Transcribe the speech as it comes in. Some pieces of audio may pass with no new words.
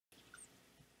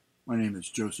My name is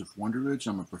Joseph Wunderlich.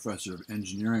 I'm a professor of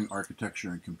engineering,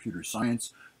 architecture, and computer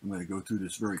science. I'm going to go through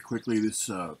this very quickly. This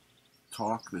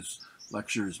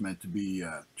lecture is meant to be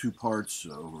two parts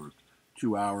over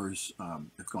 2 hours.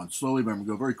 It's gone slowly, but I'm going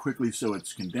to go very quickly so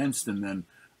it's condensed. And then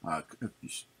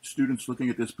if students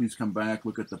looking at this, please come back,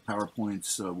 look at the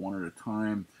PowerPoints one at a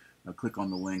time, click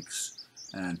on the links,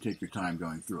 and take your time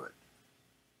going through it.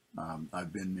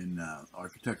 I've been in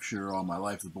architecture all my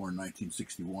life. I was born in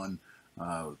 1961.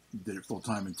 Did it full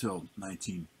time until I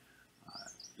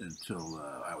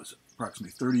was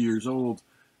approximately 30 years old,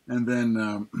 and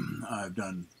then I've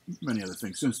done many other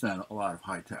things since then. A lot of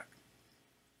high tech.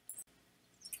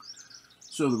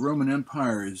 So the Roman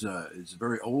Empire is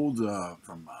very old,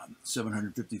 from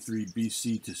 753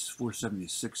 BC to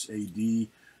 476 AD. It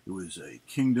was a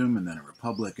kingdom, and then a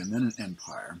republic, and then an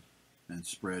empire, and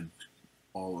spread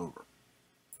all over.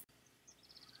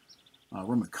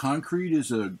 Roman concrete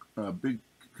is a big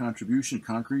contribution.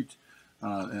 Concrete,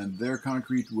 and their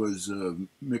concrete was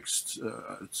mixed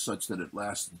such that it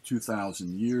lasted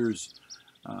 2,000 years,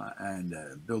 and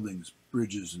buildings,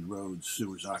 bridges and roads,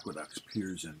 sewers, aqueducts,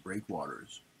 piers, and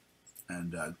breakwaters.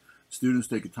 And students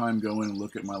take a time go in and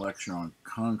look at my lecture on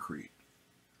concrete.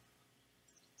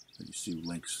 And you see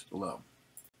links below.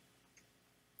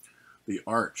 The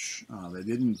arch. They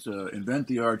didn't invent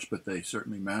the arch, but they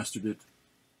certainly mastered it.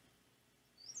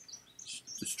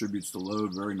 Distributes the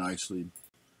load very nicely.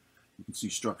 You can see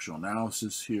structural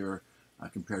analysis here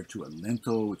compared to a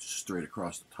lintel, which is straight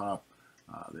across the top.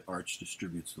 The arch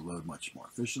distributes the load much more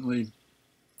efficiently.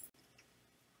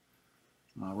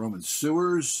 Roman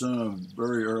sewers,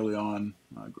 very early on,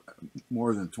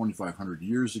 more than 2,500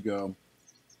 years ago,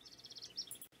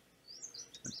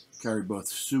 carried both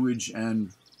sewage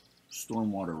and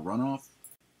stormwater runoff.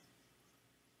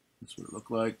 That's what it looked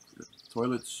like. The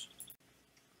toilets.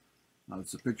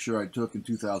 It's a picture I took in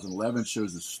 2011. It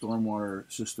shows the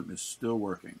stormwater system is still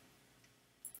working.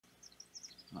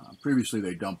 Previously,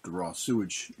 they dumped the raw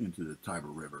sewage into the Tiber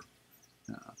River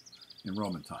in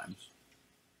Roman times.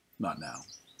 Not now.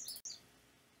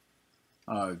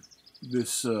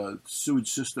 This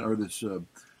sewage system, or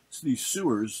these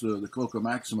sewers, the Colloca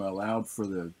Maxima, allowed for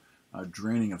the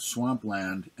draining of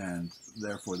swampland, and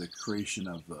therefore the creation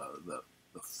of the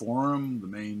Forum, the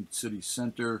main city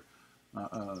center,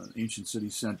 ancient city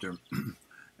center,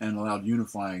 and allowed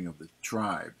unifying of the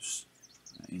tribes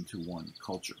into one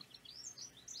culture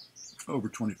over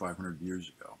 2,500 years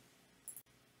ago.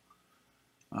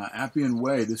 Appian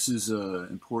Way, this is an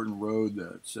important road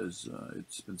that says,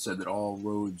 it's been said that all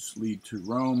roads lead to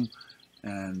Rome,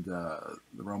 and the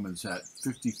Romans had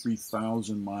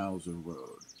 53,000 miles of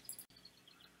road.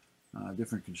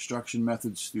 Different construction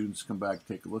methods students come back,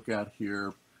 take a look at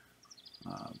here.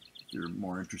 If you're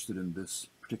more interested in this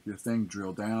particular thing,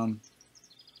 drill down.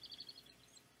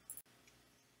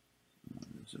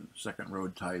 There's a second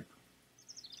road type.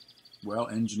 Well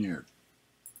engineered.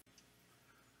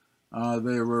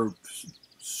 There were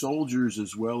soldiers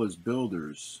as well as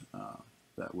builders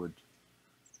that would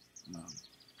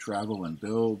travel and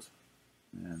build.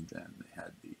 And then they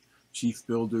had the chief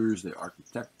builders, the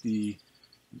architecti,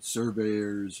 and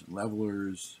surveyors,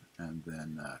 levelers, and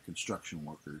then construction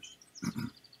workers.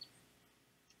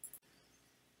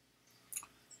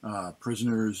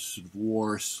 Prisoners of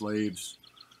war, slaves,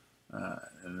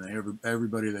 and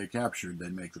everybody they captured,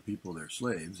 they'd make the people their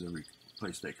slaves every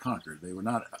place they conquered. They were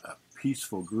not a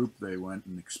peaceful group. They went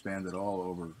and expanded all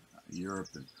over Europe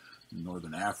and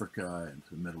northern Africa and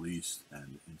the Middle East,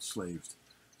 and enslaved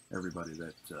everybody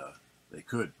that they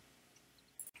could.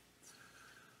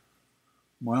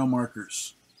 Mile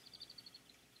markers.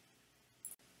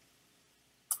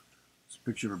 It's a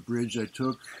picture of a bridge I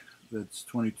took that's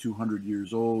 2,200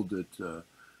 years old. It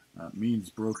means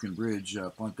broken bridge,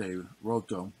 Ponte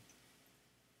Roto.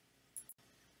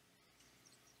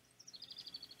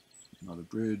 Another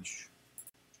bridge.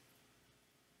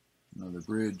 Another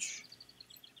bridge.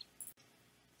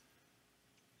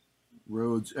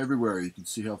 Roads everywhere. You can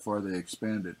see how far they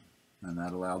expanded, and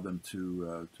that allowed them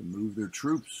to move their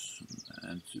troops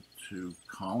and to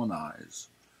colonize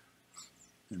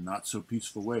in not so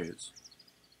peaceful ways.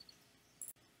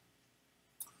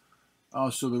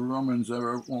 So the Romans, I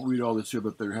won't read all this here,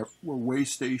 but there were way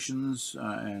stations,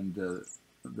 and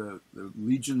the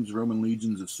legions, Roman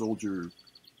legions of soldier,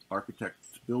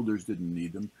 architects, builders didn't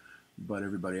need them, but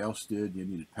everybody else did. You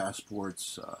needed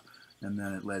passports, and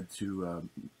then it led to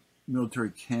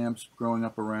military camps growing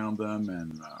up around them,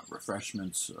 and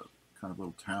refreshments, kind of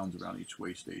little towns around each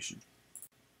way station.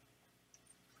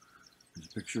 There's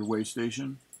a picture of way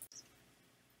station.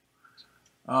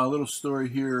 A little story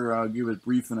here. I'll give it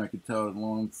brief, and I could tell it in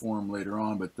long form later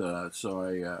on. But so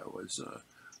I was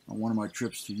on one of my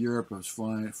trips to Europe. I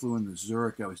flew into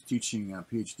Zurich. I was teaching a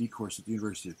PhD course at the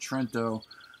University of Trento.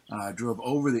 I drove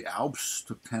over the Alps,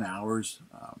 took 10 hours,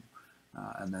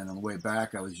 and then on the way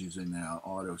back, I was using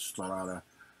Autostrada.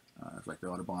 It's like the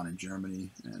Autobahn in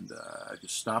Germany, and I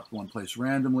just stopped one place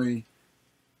randomly.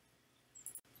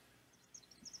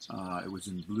 It was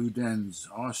in Bludenz,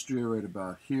 Austria, right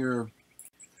about here.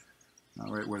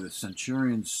 Right where the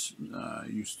Centurions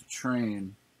used to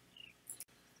train,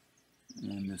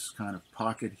 in this kind of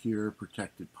pocket here,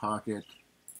 protected pocket.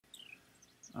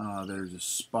 There's a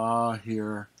spa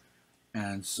here,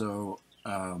 and so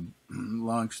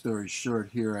long story short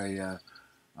here,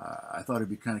 I thought it'd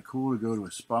be kind of cool to go to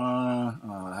a spa.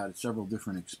 I had several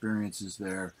different experiences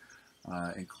there,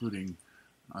 including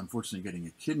unfortunately getting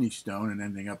a kidney stone and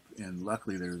ending up in,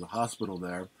 luckily there's a hospital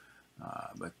there.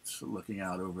 But looking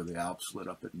out over the Alps lit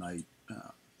up at night,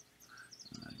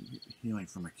 healing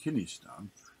from a kidney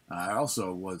stone. I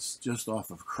also was just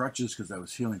off of crutches because I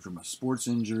was healing from a sports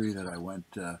injury that I went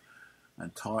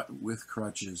and taught with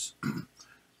crutches.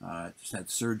 Just had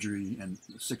surgery and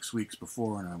 6 weeks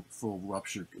before and a full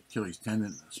ruptured Achilles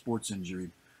tendon, a sports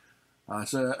injury.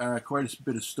 So quite a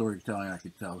bit of storytelling I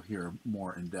could tell here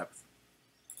more in depth.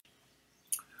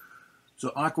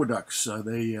 So aqueducts,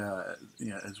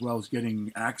 as well as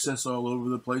getting access all over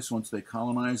the place, once they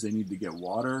colonize, they need to get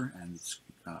water, and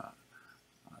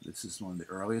this is one of the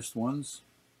earliest ones.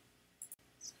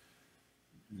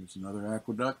 Here's another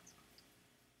aqueduct.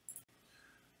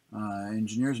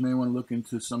 Engineers may want to look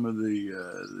into some of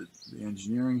the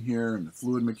engineering here and the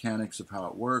fluid mechanics of how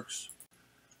it works,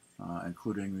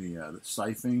 including the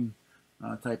siphoning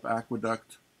type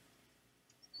aqueduct,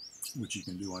 which you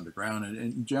can do underground.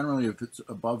 And generally, if it's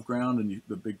above ground and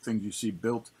the big things you see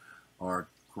built are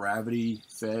gravity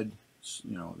fed,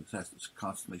 you know, it has to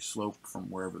constantly slope from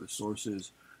wherever the source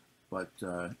is. But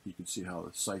you can see how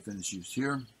the siphon is used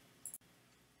here.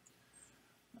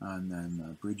 And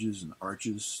then bridges and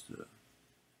arches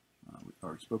we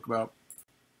already spoke about.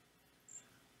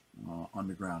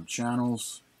 Underground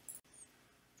channels.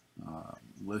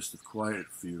 List of quite a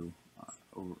few,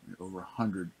 over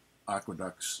 100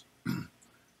 aqueducts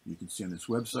you can see on this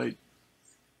website.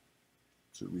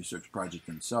 It's a research project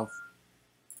in itself.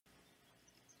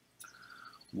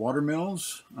 Water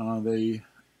mills, they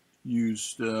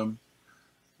used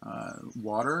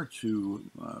water to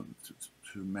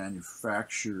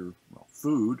manufacture, well,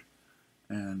 food,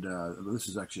 and this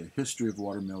is actually a history of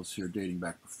water mills here dating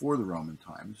back before the Roman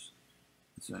times.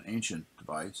 It's an ancient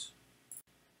device.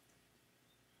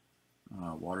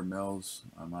 Water mills.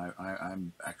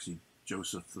 I'm actually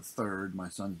Joseph III. My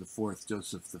son's the fourth.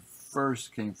 Joseph I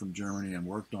came from Germany and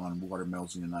worked on water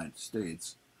mills in the United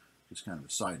States. Just kind of a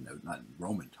side note, not in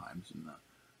Roman times, in the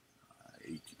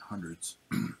 1800s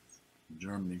in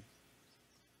Germany.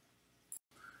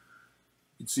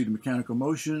 You can see the mechanical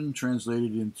motion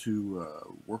translated into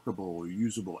workable,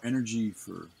 usable energy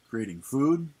for creating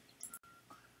food.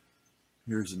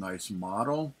 Here's a nice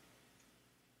model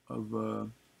of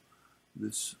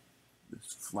this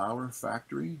flour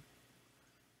factory.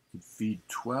 Could feed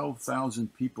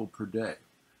 12,000 people per day.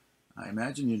 I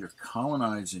imagine you're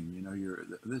colonizing. You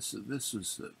know, this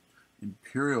is the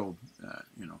imperial,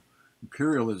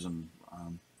 imperialism.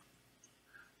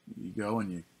 You go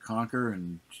and you conquer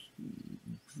and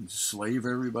enslave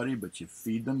everybody, but you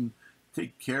feed them,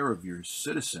 take care of your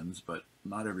citizens, but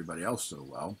not everybody else so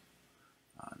well.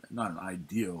 Not an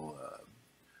ideal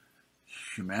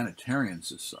humanitarian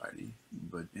society,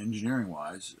 but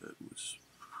engineering-wise, it was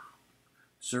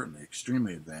certainly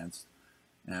extremely advanced,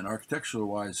 and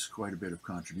architectural-wise, quite a bit of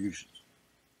contributions.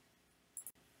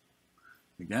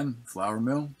 Again, flour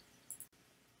mill.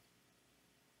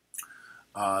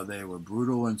 They were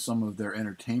brutal in some of their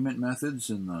entertainment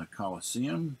methods in the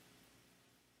Colosseum.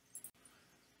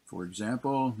 For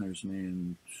example, there's me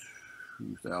in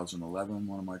 2011,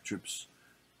 one of my trips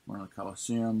around the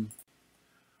Colosseum.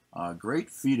 Great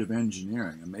feat of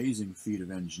engineering, amazing feat of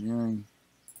engineering.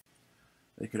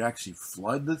 They could actually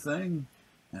flood the thing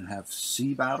and have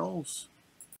sea battles.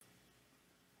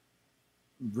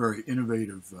 Very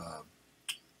innovative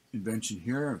invention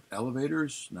here of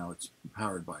elevators. Now it's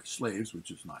powered by slaves,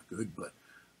 which is not good, but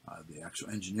the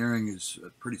actual engineering is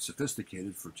pretty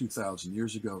sophisticated for 2,000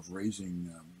 years ago of raising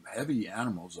heavy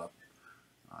animals up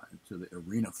into the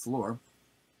arena floor.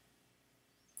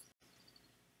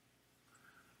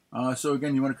 So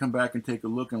again, you want to come back and take a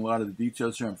look at a lot of the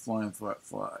details here. I'm flying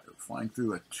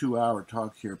through a 2-hour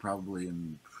talk here, probably,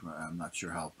 and I'm not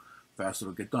sure how fast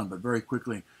it'll get done, but very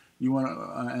quickly, You want to,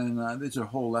 and these are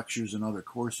whole lectures and other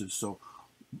courses. So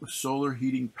solar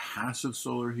heating, passive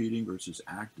solar heating versus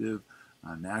active,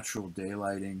 natural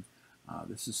daylighting.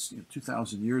 This is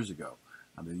 2,000 years ago.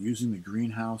 They're using the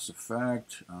greenhouse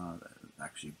effect.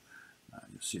 Actually,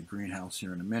 you'll see a greenhouse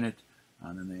here in a minute.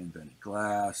 And then they invented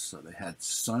glass. They had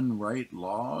sun-right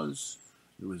laws.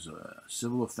 It was a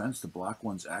civil offense to block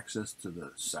one's access to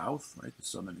the south, right? The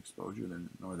southern exposure. Then in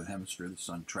the northern hemisphere, the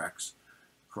sun tracks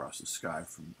across the sky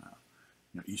from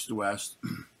east to west,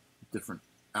 different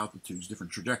altitudes,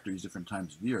 different trajectories, different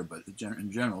times of year. But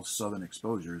in general, southern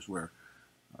exposure is where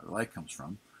the light comes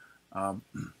from.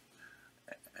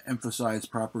 Emphasize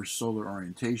proper solar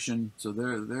orientation. So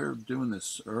they're doing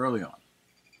this early on.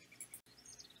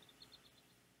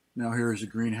 Now here is a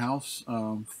greenhouse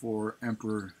for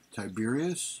Emperor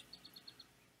Tiberius.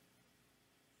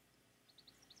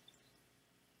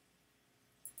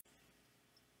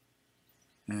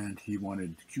 And he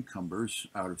wanted cucumbers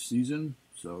out of season,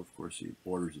 so of course he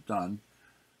orders it done.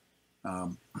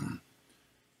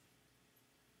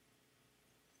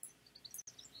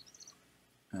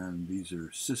 And these are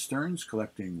cisterns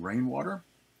collecting rainwater.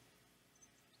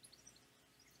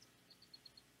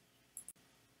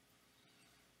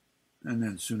 And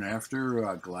then soon after,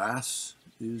 glass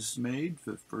is made,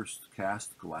 the first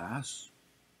cast glass.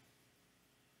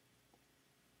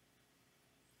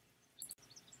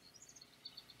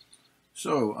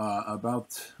 So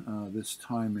about this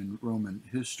time in Roman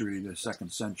history, the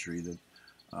 2nd century, the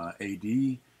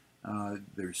AD,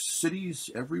 there's cities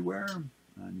everywhere,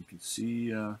 and you can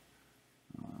see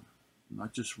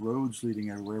not just roads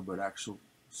leading everywhere, but actual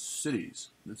cities.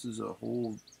 This is a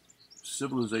whole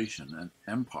civilization, an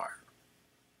empire.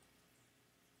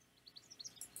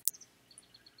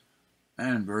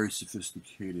 And very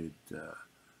sophisticated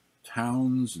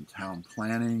towns and town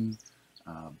planning,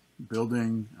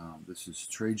 building. This is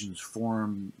Trajan's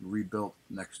Forum, rebuilt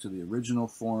next to the original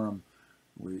Forum.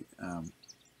 You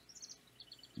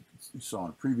saw on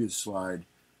a previous slide,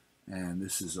 and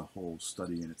this is a whole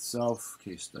study in itself,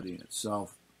 case study in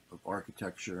itself of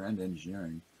architecture and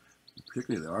engineering,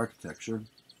 particularly the architecture.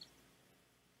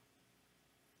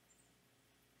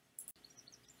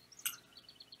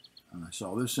 I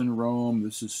saw this in Rome.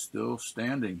 This is still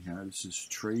standing here. This is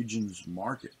Trajan's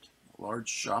Market, a large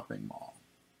shopping mall,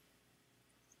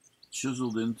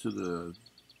 chiseled into the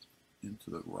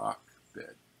rock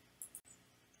bed.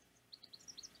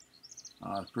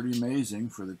 Pretty amazing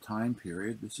for the time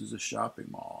period. This is a shopping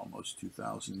mall almost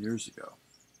 2,000 years ago.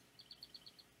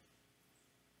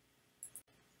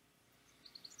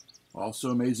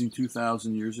 Also amazing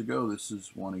 2,000 years ago. This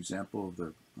is one example of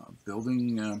the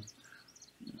building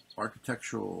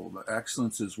architectural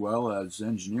excellence as well as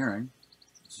engineering.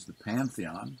 This is the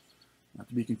Pantheon, not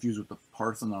to be confused with the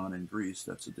Parthenon in Greece.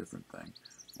 That's a different thing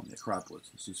on the Acropolis.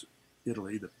 This is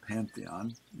Italy, the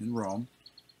Pantheon in Rome.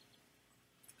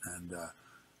 And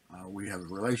we have a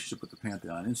relationship with the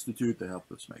Pantheon Institute. They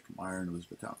helped us make them iron,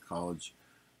 Elizabethtown College.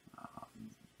 And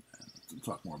we'll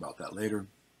talk more about that later.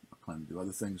 I plan to do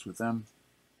other things with them.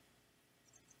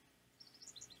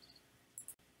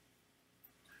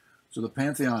 So the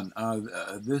Pantheon,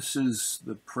 this is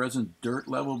the present dirt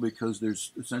level because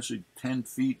there's essentially 10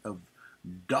 feet of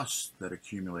dust that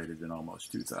accumulated in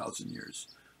almost 2,000 years.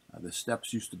 The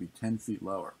steps used to be 10 feet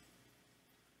lower.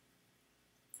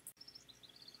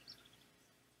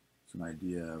 It's an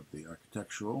idea of the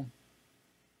architectural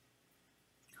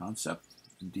concept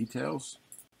and details.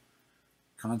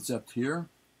 Concept here,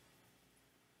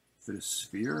 fit a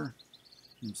sphere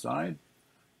inside.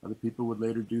 Other people would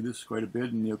later do this quite a bit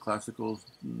in neoclassical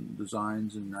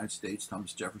designs in the United States.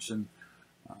 Thomas Jefferson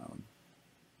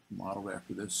modeled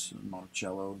after this,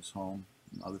 Monticello, his home,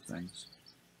 and other things.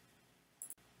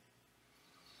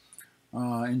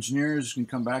 Engineers can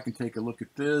come back and take a look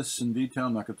at this in detail.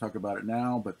 I'm not going to talk about it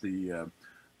now, but the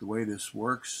way this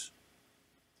works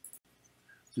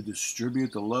to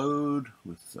distribute the load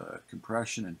with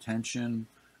compression and tension,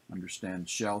 understand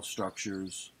shell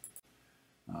structures,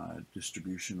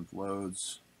 distribution of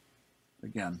loads.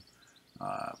 Again,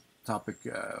 topic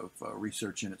of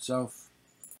research in itself.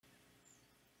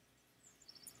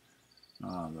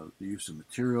 The use of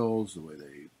materials, the way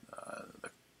they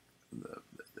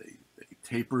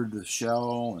tapered the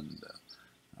shell, and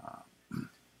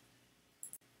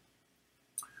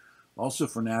also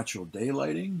for natural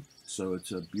daylighting. So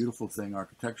it's a beautiful thing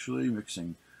architecturally,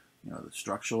 mixing the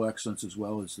structural excellence as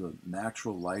well as the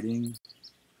natural lighting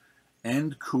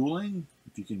and cooling,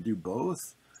 if you can do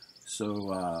both.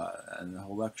 So, and the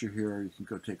whole lecture here you can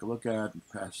go take a look at and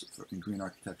pass it in green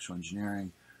architectural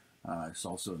engineering. It's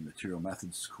also a material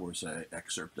methods course I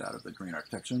excerpt out of the Green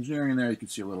Architectural Engineering there. You can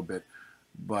see a little bit,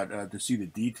 but to see the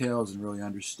details and really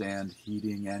understand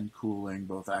heating and cooling,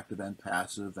 both active and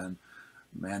passive, and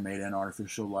man-made and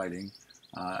artificial lighting,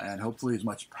 and hopefully as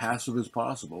much passive as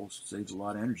possible. It saves a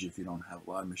lot of energy if you don't have a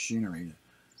lot of machinery,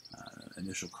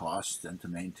 initial costs, and to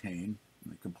maintain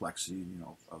the complexity,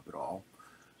 of it all.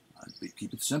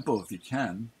 Keep it simple if you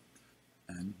can,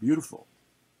 and beautiful.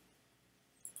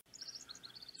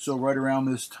 So right around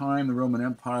this time, the Roman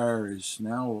Empire is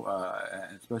now,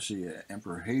 especially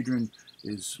Emperor Hadrian,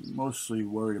 is mostly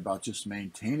worried about just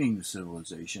maintaining the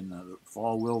civilization.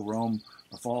 Rome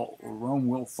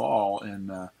will fall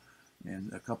in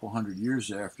a couple hundred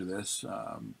years after this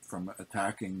from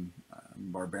attacking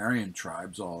barbarian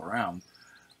tribes all around,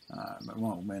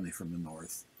 well, mainly from the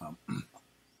north.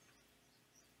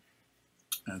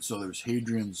 And so there's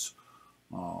Hadrian's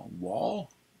wall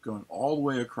going all the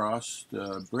way across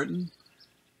Britain.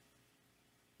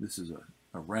 This is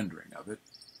a rendering of it.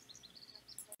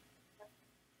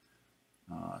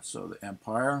 So the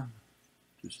empire,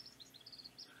 just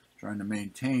trying to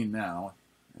maintain now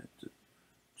at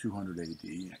 200 AD,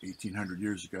 1800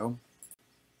 years ago.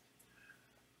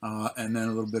 And then a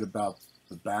little bit about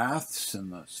the baths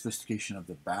and the sophistication of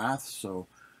the baths. So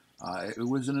it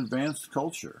was an advanced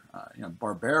culture,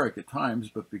 barbaric at times,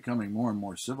 but becoming more and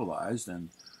more civilized, and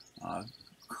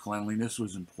cleanliness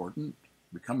was important,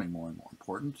 becoming more and more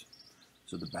important.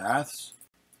 So the baths,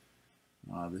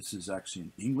 this is actually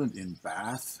in England, in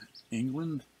Bath,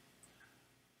 England,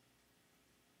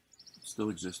 still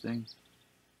existing.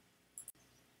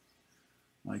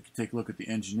 You can take a look at the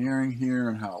engineering here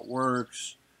and how it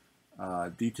works,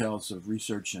 details of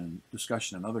research and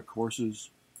discussion in other courses,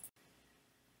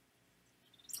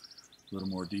 a little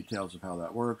more details of how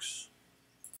that works.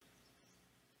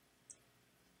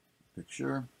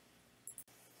 Picture.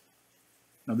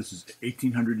 Now this is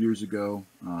 1800 years ago.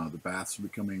 The baths are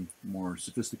becoming more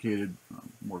sophisticated,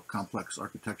 more complex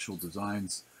architectural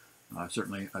designs.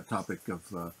 Certainly a topic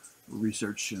of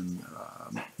research and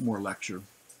more lecture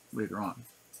later on.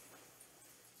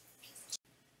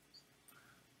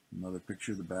 Another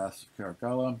picture of the baths of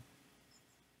Caracalla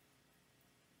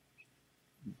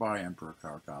by Emperor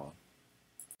Caracalla.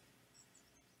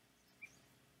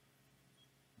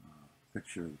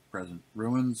 Picture of the present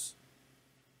ruins.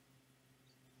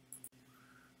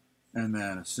 And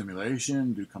then a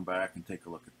simulation. Do come back and take a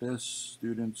look at this.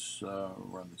 Students,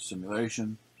 run the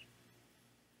simulation.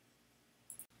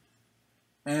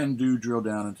 And do drill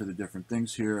down into the different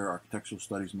things here. Architectural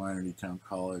Studies minor, Newtown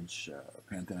College,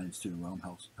 Pantheon Institute in Rome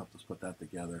helped us put that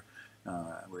together.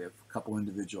 We have a couple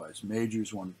individualized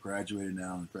majors, one graduated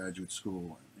now in graduate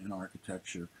school in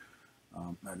architecture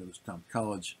at Newtown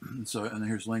College. And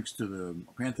here's links to the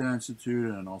Pantheon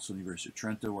Institute and also the University of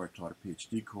Trento, where I taught a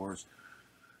PhD course.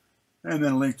 And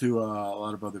then a link to a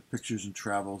lot of other pictures and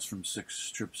travels from 6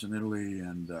 trips in Italy,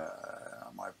 and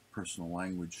my personal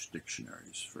language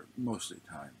dictionaries for mostly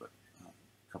Italian, but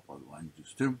a couple other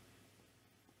languages too.